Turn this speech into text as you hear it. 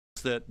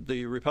that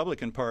the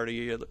Republican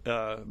Party,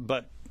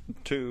 but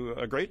to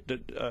a great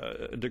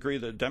degree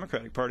the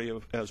Democratic Party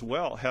as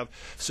well, have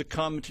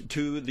succumbed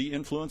to the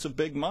influence of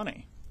big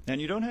money. And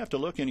you don't have to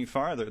look any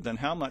farther than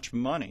how much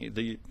money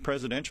the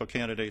presidential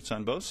candidates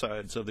on both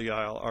sides of the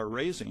aisle are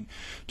raising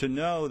to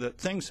know that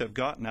things have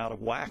gotten out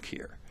of whack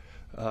here.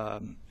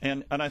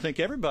 And I think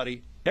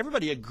everybody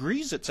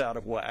agrees it's out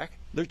of whack.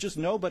 There's just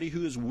nobody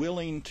who is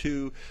willing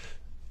to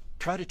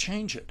try to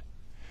change it.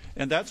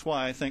 And that's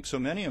why I think so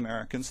many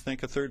Americans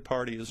think a third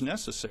party is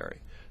necessary,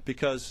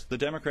 because the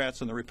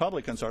Democrats and the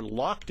Republicans are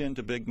locked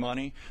into big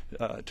money,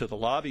 to the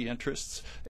lobby interests,